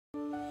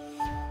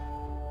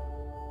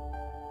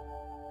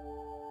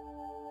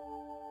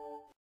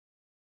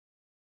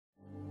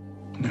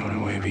The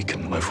only way we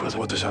can live with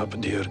what has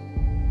happened here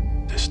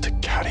is to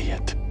carry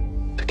it,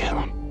 to kill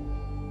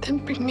him. Then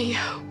bring me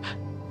home.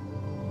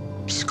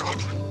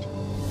 Scotland.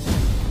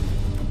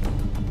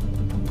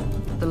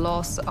 The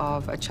loss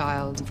of a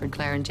child for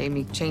Claire and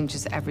Jamie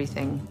changes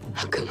everything.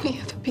 How can we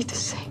ever be the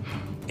same?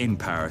 In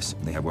Paris,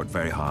 they have worked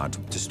very hard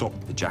to stop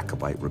the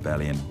Jacobite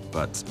rebellion,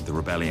 but the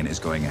rebellion is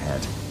going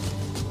ahead.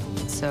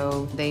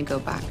 So they go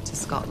back to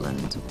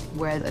Scotland,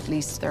 where at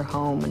least they're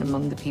home and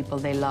among the people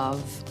they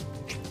love.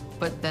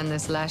 But then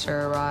this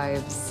letter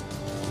arrives.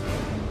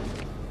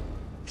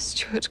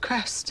 Stuart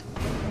Crest.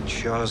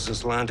 Charles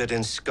has landed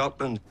in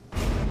Scotland.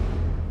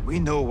 We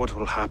know what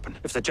will happen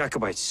if the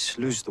Jacobites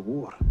lose the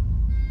war.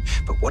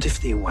 But what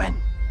if they win?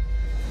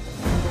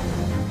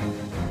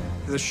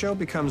 The show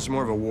becomes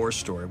more of a war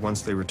story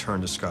once they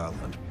return to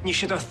Scotland. You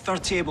should have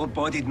 30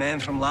 able-bodied men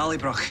from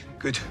Lallybrook.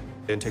 Good.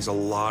 It takes a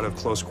lot of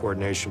close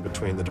coordination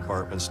between the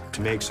departments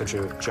to make such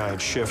a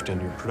giant shift in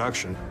your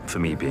production. For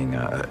me, being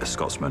a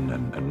Scotsman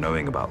and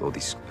knowing about all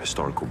these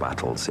historical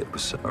battles, it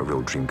was a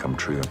real dream come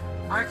true.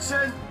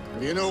 Action!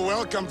 You know,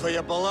 welcome for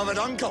your beloved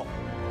uncle.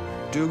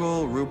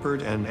 Dougal,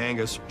 Rupert, and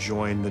Angus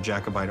join the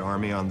Jacobite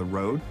army on the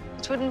road.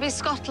 It wouldn't be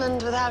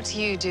Scotland without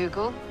you,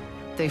 Dougal.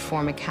 They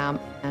form a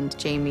camp, and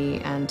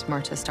Jamie and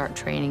Myrta start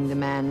training the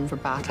men for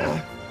battle.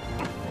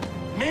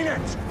 Mean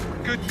it!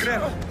 Good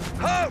grip.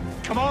 Oh!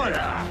 Come on!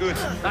 Good.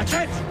 That's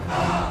it!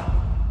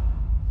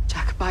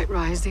 Jacobite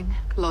rising,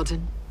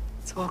 Culloden.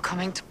 It's all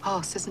coming to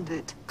pass, isn't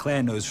it?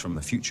 Claire knows from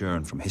the future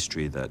and from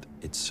history that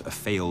it's a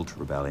failed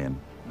rebellion.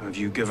 Have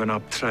you given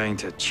up trying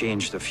to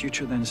change the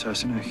future then,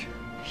 Sassenach?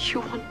 You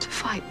want to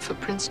fight for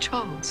Prince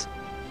Charles?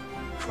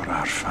 For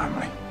our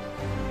family.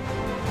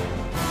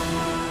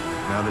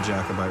 Now the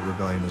Jacobite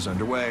rebellion is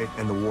underway,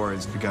 and the war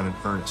has begun in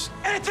earnest.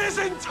 It is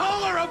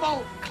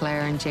intolerable!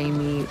 Claire and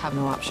Jamie have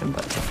no option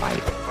but to fight.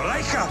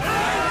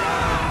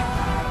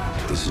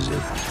 This is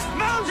it.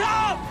 Mount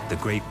up! The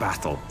great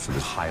battle for the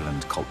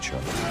Highland culture.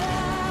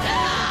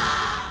 Ah!